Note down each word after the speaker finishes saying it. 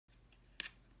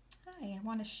Hi, I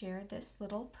want to share this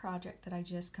little project that I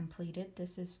just completed.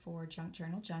 This is for Junk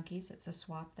Journal Junkies. It's a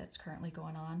swap that's currently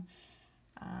going on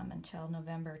until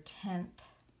November 10th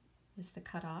is the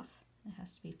cutoff. It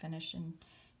has to be finished, and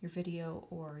your video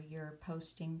or your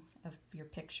posting of your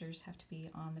pictures have to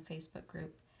be on the Facebook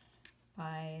group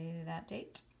by that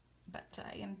date. But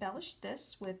I embellished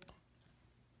this with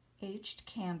aged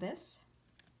canvas,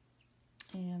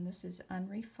 and this is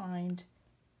unrefined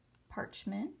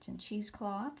parchment and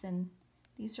cheesecloth, and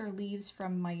these are leaves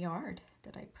from my yard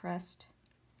that I pressed.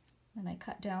 Then I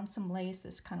cut down some lace.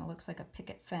 This kind of looks like a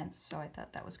picket fence, so I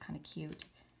thought that was kind of cute.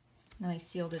 And then I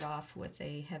sealed it off with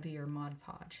a heavier Mod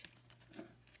Podge.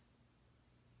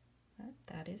 But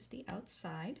that is the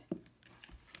outside.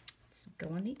 Let's go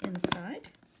on the inside.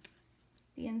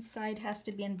 The inside has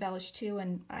to be embellished too,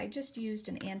 and I just used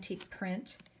an antique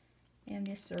print, and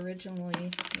this originally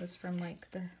was from like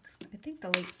I think the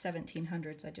late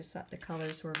 1700s. I just thought the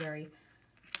colors were very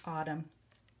autumn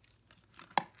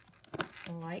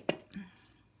like,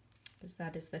 because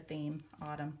that is the theme,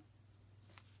 autumn.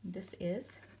 This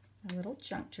is a little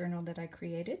junk journal that I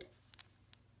created.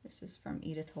 This is from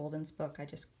Edith Holden's book. I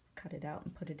just cut it out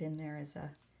and put it in there as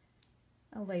a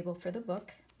label for the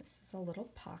book. This is a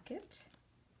little pocket.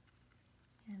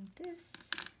 And this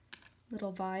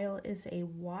little vial is a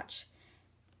watch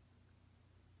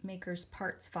maker's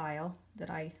parts file that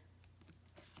I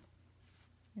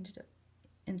ended up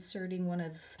inserting one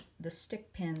of the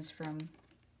stick pins from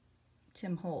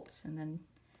Tim Holtz and then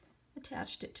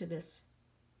attached it to this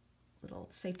little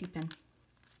safety pin.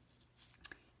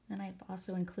 Then I've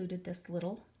also included this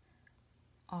little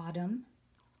autumn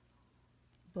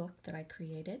book that I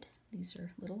created. These are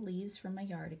little leaves from my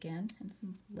yard again, and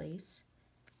some lace,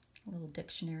 a little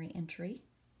dictionary entry.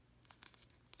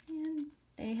 And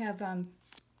they have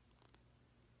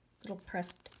little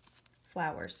pressed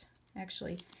flowers.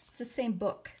 Actually, it's the same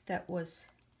book that was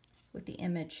with the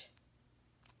image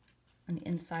on the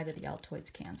inside of the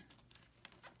Altoids can.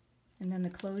 And then the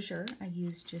closure, I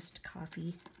used just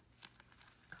coffee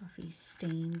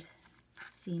stained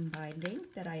seam binding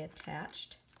that I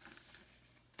attached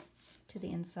to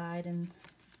the inside and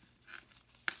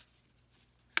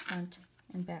front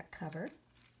and back cover.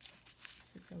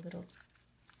 This is a little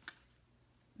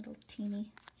teeny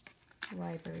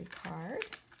library card.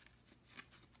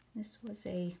 This was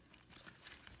a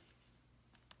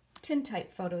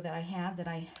tintype photo that I had that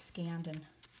I scanned and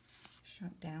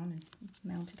shrunk down and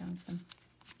mounted on some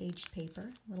aged paper,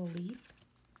 little leaf.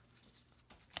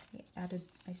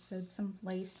 I sewed some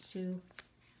lace to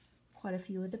quite a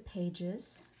few of the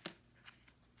pages.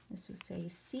 This was a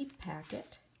seed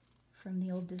packet from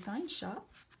the old design shop.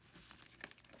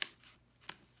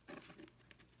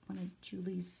 One of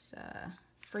Julie's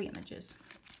free images.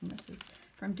 And this is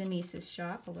from Denise's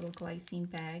shop, a little glycine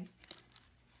bag.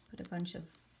 Put a bunch of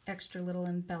extra little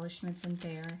embellishments in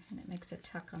there, and it makes a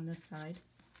tuck on this side.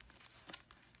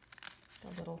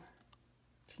 The little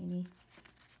teeny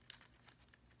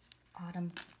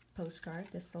autumn postcard,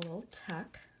 this little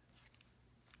tuck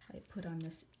I put on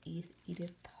this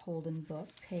Edith Holden book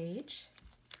page.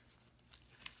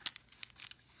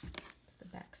 It's the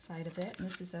back side of it, and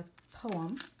this is a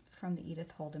poem from the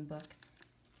Edith Holden book.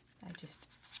 I just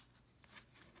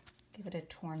give it a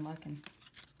torn look and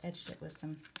edged it with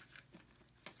some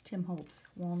Tim Holtz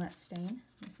walnut stain.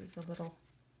 This is a little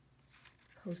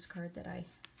postcard that I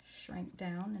shrank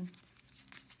down, and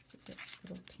this is a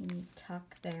little teeny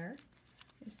tuck there.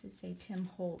 This is a Tim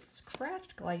Holtz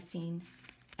craft glycine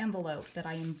envelope that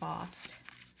I embossed.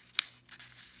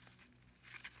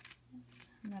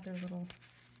 Another little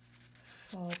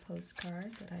fall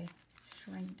postcard that I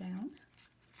shrank down.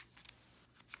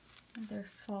 Another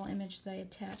fall image that I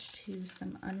attached to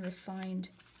some unrefined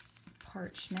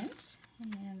parchment,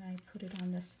 and I put it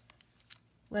on this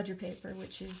ledger paper,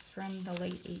 which is from the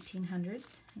late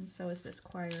 1800s, and so is this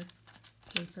choir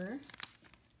paper.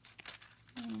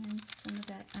 And some of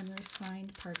that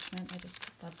unrefined parchment, I just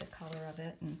love the color of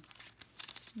it and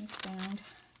the sound.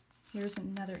 Here's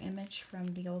another image from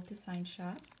the old design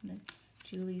shop,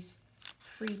 Julie's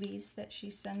freebies that she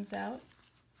sends out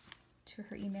to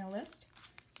her email list.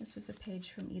 This was a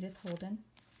page from Edith Holden.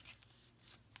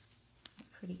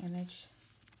 A pretty image.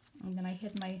 And then I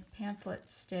hid my pamphlet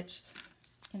stitch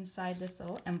inside this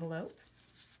little envelope.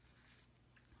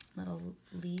 Little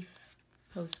leaf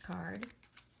postcard.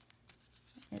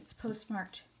 It's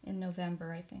postmarked in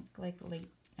November, I think, like late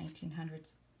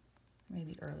 1900s,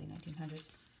 maybe early 1900s.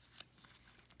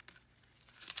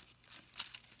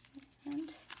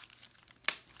 And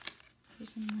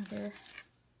here's another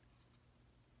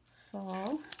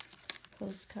fall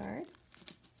postcard.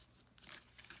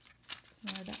 It's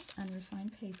More of that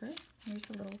unrefined paper. Here's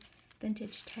a little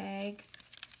vintage tag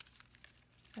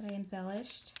that I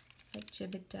embellished, like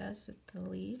Gibbet does with the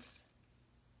leaves.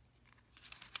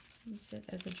 Use it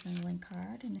as a journaling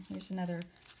card. And here's another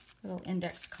little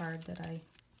index card that I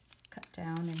cut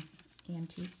down and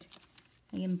antiqued.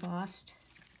 I embossed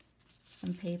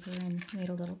some paper and made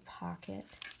a little pocket.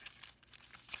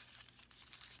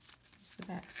 Here's the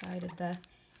back side of the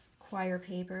choir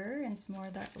paper and some more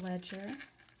of that ledger.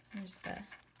 Here's the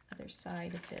other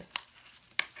side of this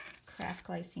craft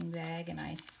glycine bag, and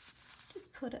I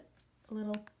just put a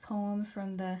little poem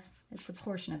from it's a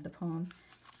portion of the poem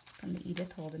from the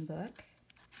Edith Holden book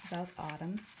about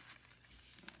autumn.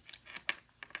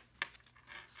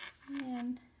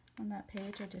 And on that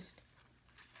page I just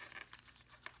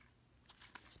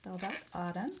spelled out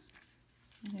autumn.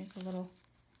 And here's a little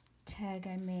tag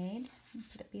I made. And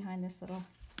put it behind this little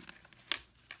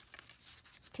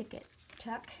ticket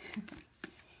tuck.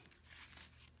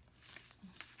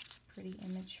 Pretty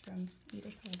image from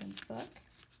Edith Holden's book.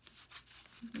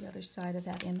 The other side of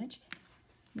that image.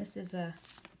 This is a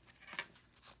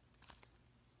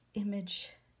image,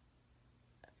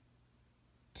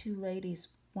 two ladies,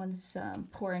 one's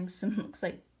pouring some, looks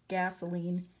like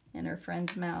gasoline in her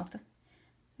friend's mouth.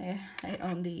 I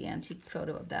own the antique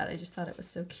photo of that. I just thought it was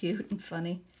so cute and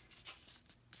funny.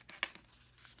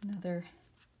 It's another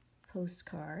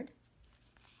postcard.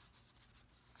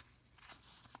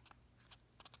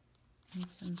 And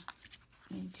some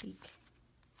antique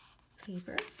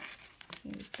paper.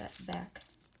 Here's that back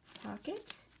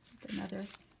pocket with another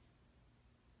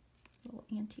little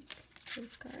antique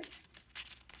postcard.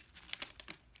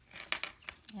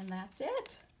 And that's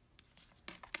it.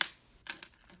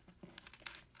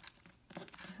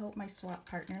 I hope my swap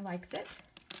partner likes it.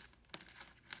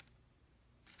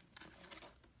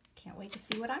 Can't wait to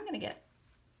see what I'm going to get.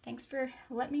 Thanks for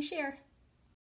letting me share.